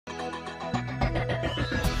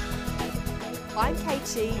I'm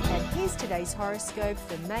KT, and here's today's horoscope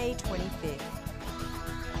for May 25th.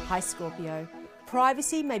 Hi Scorpio.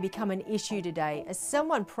 Privacy may become an issue today as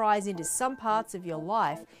someone pries into some parts of your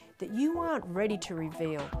life that you aren't ready to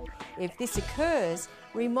reveal. If this occurs,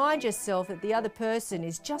 remind yourself that the other person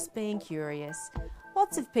is just being curious.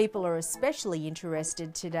 Lots of people are especially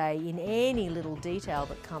interested today in any little detail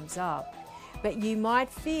that comes up, but you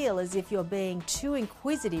might feel as if you're being too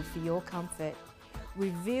inquisitive for your comfort.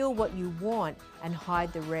 Reveal what you want and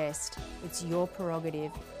hide the rest. It's your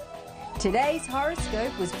prerogative. Today's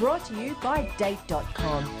horoscope was brought to you by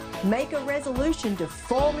Date.com. Make a resolution to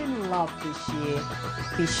fall in love this year.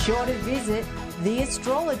 Be sure to visit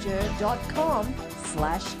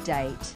theastrologer.com/date.